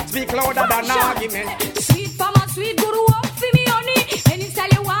 Action speak louder than argument. Sweet mama, sweet guru up for me honey. Any style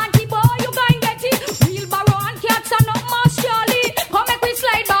you want it, boy, you can get it. Wheelbarrow and cats and not more Charlie. Come make we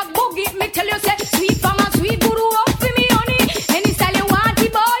slide back boogie. Me tell you say, sweet mama, sweet guru up for me honey. Any style you want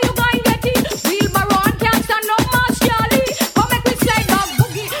it, boy, you can get it. Wheelbarrow and cats and not more Charlie. Come make we slide back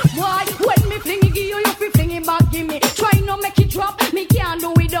boogie. Why? When me fling it, give you, you fi fling it back, give me. Try no make it drop. Me can't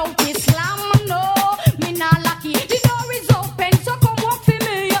do without Islam, no. Me not lucky. The door is open, so come walk for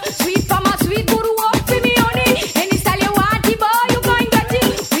me. Sweet mama, sweet guru up.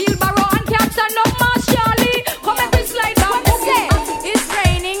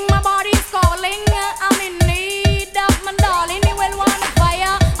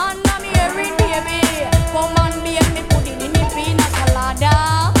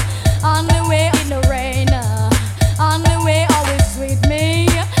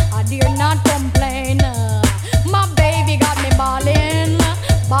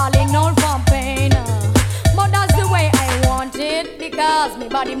 cause me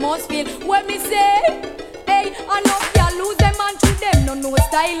body must feel what me say. Hey, I know y'all lose them man to them, no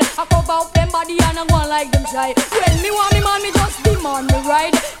style. I cover up them body and I go on like them shy. When me want me man, me just demand me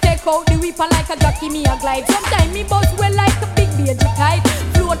ride. Take out the whipper like a jockey, me a glide. Sometimes me buzz well like a big baby kite.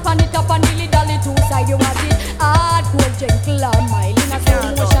 Float pan it up and dilly dally two side. You want it hardcore, gentle or mild. In a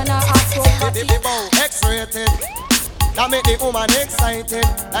slow motion or acrobatic. X-rated. That make the woman excited.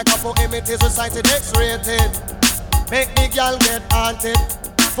 Like a poem it is recited, X-rated. Make the girl get haunted.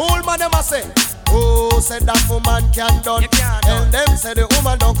 Fool man them a say, oh, said that woman can done. Tell them say the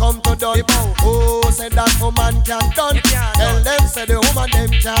woman don't come to done. Oh, said that woman can done. Tell them say the woman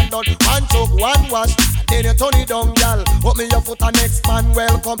them can done. One choke, one wash, then you turn it down, gal. Put me your foot and next man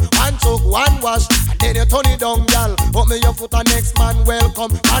welcome. One choke, one wash, then you turn it down, gal. Put me your foot and next man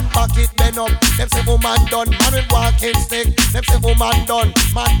welcome. And back it bend up. Them say woman done. Man with walking stick. Them say woman done.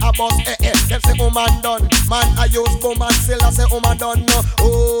 Man a boss Them say woman done. Man a use woman still I say woman done. No.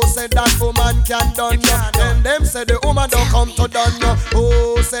 Oh, said that woman can done. No. Then them say the woman don't come to done. No.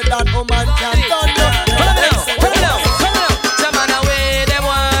 Oh, said that woman can done. No. Come on, Jaman away, them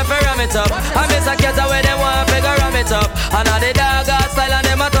want to ram it up. I miss a cat away, them want to ram it up. And all the dog style and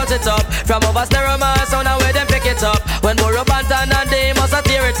them a touch it up. From over stereo man sound away, them pick it up. When Burro Bantan and they must a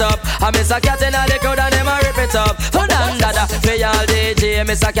tear it up. I miss a cat in all the crowd and them a rip it up. For dan dada, for y'all DJ,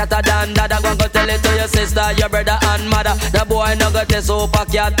 miss a cat a dan dada. Go tell it to your sister, your brother and mother. The boy no got the super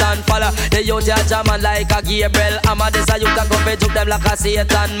cat and follow. The youth ya jaman like a Gabriel Amma. This a youth a go fi juke them like a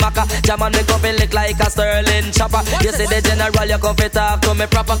Satan Maka. Jaman me go fi lick like a Sterling chopper. You see the general, you go fi talk to me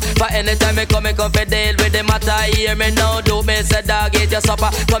proper. For anytime me come fi deal with the matter. Hear me now, do me say dog eat your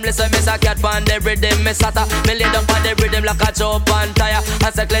supper. Come listen, miss a cat pan the rhythm me sata. Me lay down pan the rhythm like a chop on tire.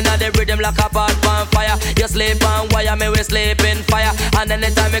 And circling on the rhythm like a pot on fire. You sleep on wire, me we sleep in fire. And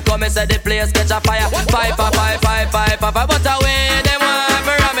anytime me come, me say the place catch a fire. Five, but away them want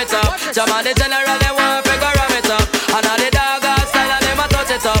to ram it up. Jaman the general, they want to ram it up. And all the dog style and them a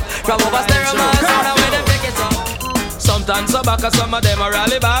touch it up. From over stereo man, sound away them pick it up. Sometimes so back, some of them a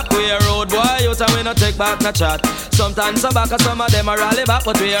rally back. We a road boy, youth and we no take back no chat. Sometimes so back, some of them a rally back,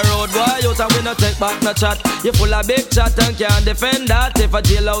 but we a road boy, youth and we no take back no chat. You full of big chat and can't defend that. If a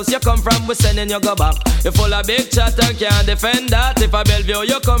jailhouse you come from, we sending you go back. You full of big chat and can't defend that. If a Bellevue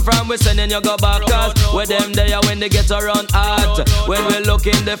you come from, we sending you go back. Cause with them there when they get around hot. When we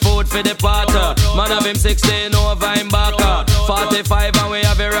looking the food for the pot. Man have him 16 over him back. 45 and we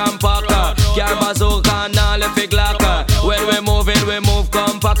have a rampacker. Car bazooka and all the fig locker. When we move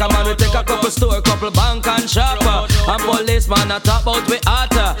compact. Man we take a couple store, couple bank and shop. And policeman a talk about we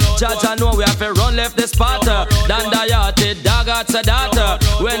hotter. Judge I know we have to run left the spot. Dan the yachted, dog at the data.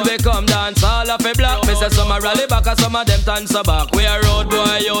 When we come dance all of a block. Me say some a rally back and some of them dance back. We a road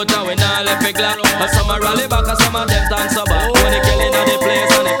boy out and we not left a glock. But some a rally back and some of them dance back. When they killing on the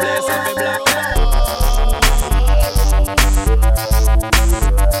place and the place of a block.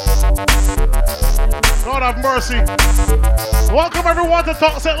 Lord have mercy. Welcome everyone to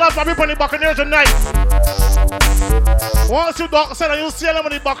Toxic Love. I'm in the Buccaneer tonight. Once you talk, said you see them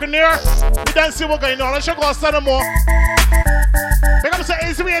in the Buccaneer, you don't see what's going on. Let's go and send them more. Big up to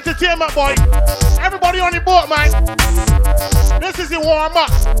ACB Entertainment, boy. Everybody on the boat, man. This is the warm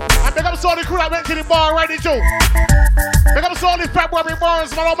up. And big up to all the crew that went to the bar already too. Big up to all the February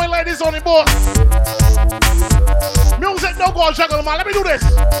bars, man. All my ladies on the boat. Music don't go juggle, man. Let me do this.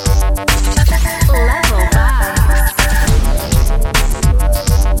 Level vibes.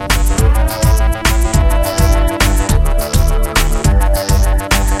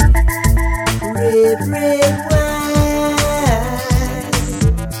 Red wine,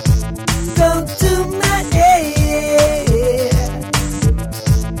 go to my head,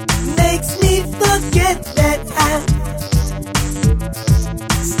 makes me forget that I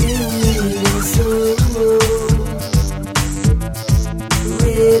still need you so.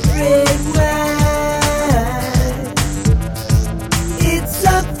 Red wine, it's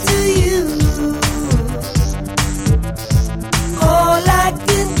up to you. All I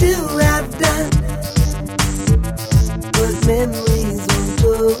can do, I've done. Memories won't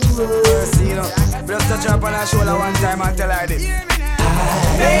go. See, you know, just touch up on her shoulder one time and tell her this.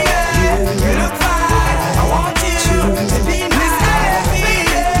 Baby, you look fine. I want you to be my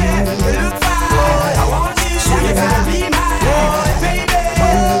baby. You look fine. I want you to be my baby.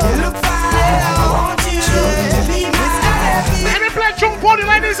 You look fine. I want you to be my. Let me play Chung Pony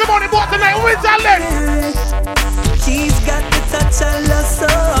like this on the boat tonight. Who is that lady? She's got the touch I love so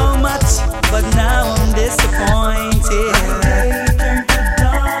much, but now I'm disappointed.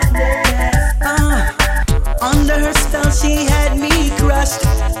 Under her spell she had me crushed.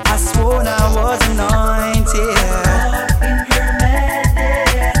 I swore I was anointed.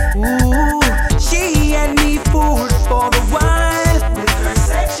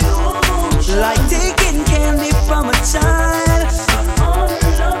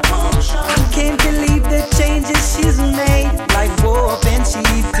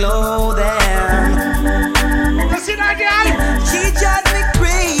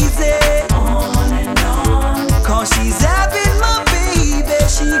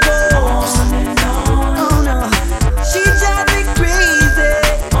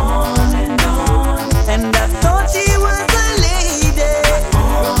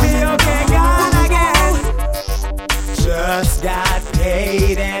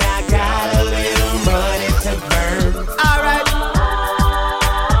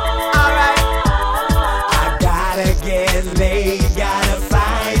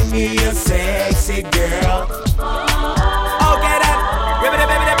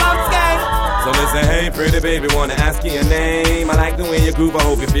 say, hey, pretty baby, wanna ask you your name. I like the way you groove, I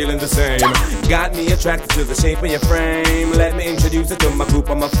hope you're feeling the same. Got me attracted to the shape of your frame. Let me introduce you to my group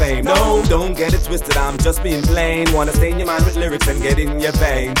of my fame. No, don't get it twisted, I'm just being plain. Wanna stain your mind with lyrics and get in your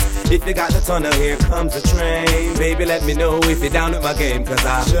veins. If you got the tunnel, here comes the train. Baby, let me know if you're down with my game, cause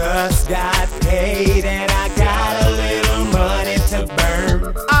I just got paid and I got a little money to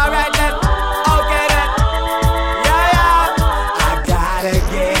burn. Alright then, okay then. Yeah, yeah. I gotta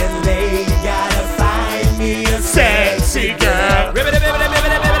get laid, gotta find me a sexy girl.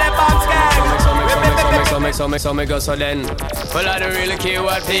 So me go so then. Well, I don't really care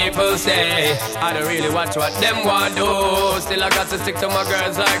what people say. I don't really watch what them want do. Still I got to stick to my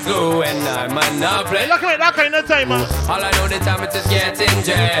girls like glue. And I might not play. Look at that kind of time, man. All I know the time it is getting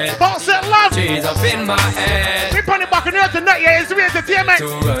jet. Boss it, love. She's up in my head. We put it back in here tonight, yeah, it's the entertainment. To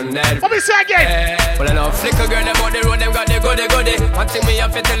run that. What me say again? Well, I know flicker girl, them on the road, them got the goody. One thing me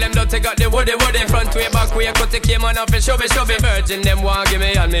have to tell them, don't take out the woody. Front way, back way, cut the came on off and shove it. Virgin, them want give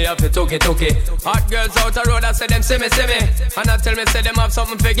me, and me have to took it. Hot girls out the road, I say them see me. And I tell me, say them have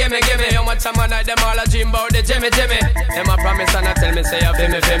something for gimme. How much time I night, them all a dream about the Jimmy. Them a promise, and I tell me, say you feel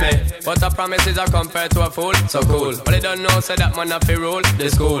me. But a promise is a compared to a fool, so cool. But they don't know, say that man have to rule the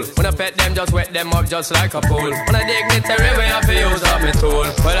school. When I pet them, just wet them up just like a pool. When I dignitary, we have to use up my tool.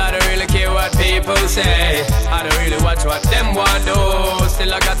 But I don't really care what people say. I don't really watch what them want do.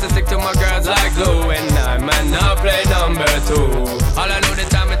 Still I got to stick to my girls like glue. And I might not play number two. All I know the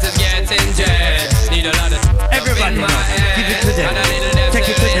time it is getting jet. Need a lot of everybody in my head. Give it to them. Take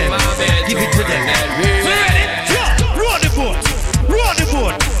it to them. Give it to them. Ready? Roll the boat. Roll the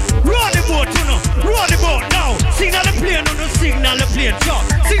boat. Roll the boat, you know. Roll the boat now. Signal the plane on the signal the plane.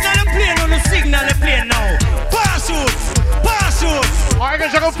 Signal the plane on the signal the plane now. Parachutes. Alright,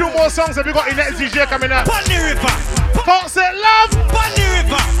 guys, check out a few more songs that we got in that DJ coming up. Pon the river. Fox it, love. Pon the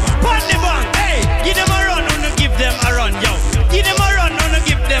river. Pon the bank. Hey, give them a run, wanna give them a run, yo. Give them a run, wanna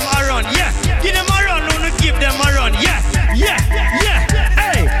give them a run, yeah. Give them a run, wanna give them a run, yeah.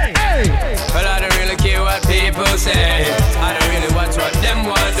 Hey. Well, I don't really care what people say. I don't really watch what them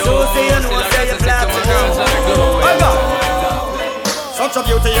want do. So say you know, say you flat to girls like glue. Such a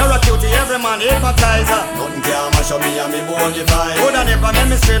beauty, you're a cutie, every man hypnotizer. Nothing can mash up me and me bone you fight. Coulda never make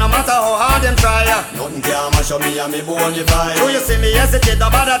me stray, no matter how hard them try. Nothing can mash up me and me bone you fight. Do you see me hesitate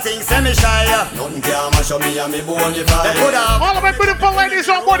about that thing, say me shy. Nothing can mash up me and me bone you fight. All of my beautiful ladies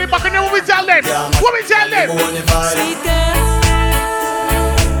on board back in there, what we tell them? What we tell them? Sweet girl,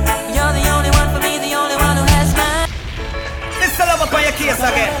 you're the only one for me, the only one who has mine. It's all over for your case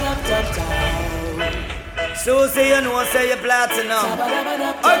again. Susie, you know, say you're platinum.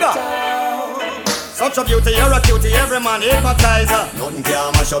 I got such a beauty, you're a cutie, every man hypnotizer. Nothing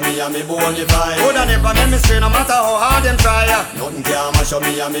can mash up me and me bone you fight. Coulda never make me stray, no matter how hard them try. Nothing can mash up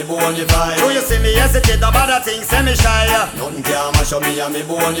me and me bone you fight. Do you see me hesitate about that thing, say me shy. Nothing can mash up me and me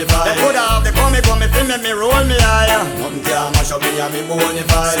bone you fight. They coulda have the come, feel me roll me higher. Nothing can mash up me and me bone you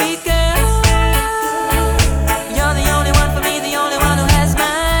fight. Sweet girl, you're the only one for me, the only one who has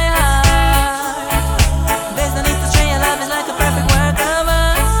my heart. There's no need to stray, your love is like a perfect work of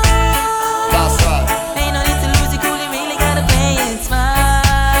art. That's right. Ain't no need to lose it cool, you really gotta play it smart.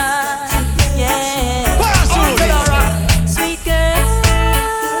 Yeah. Sweet girl,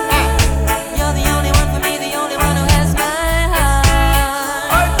 you're the only one for me, the only one who has my heart.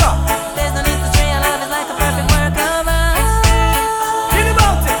 There's no need to stray, your love is like a perfect work of art.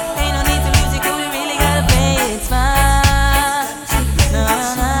 Ain't no need to lose it cool, you really gotta play it smart.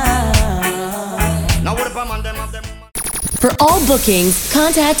 Now what if I'm on them of them? For all bookings,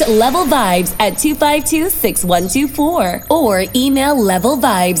 contact Level Vibes at 252-6124 or email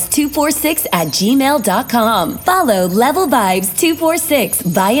levelvibes246@gmail.com. Follow Level Vibes 246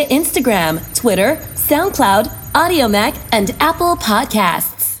 via Instagram, Twitter, SoundCloud, AudioMac, and Apple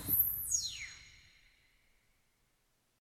Podcasts.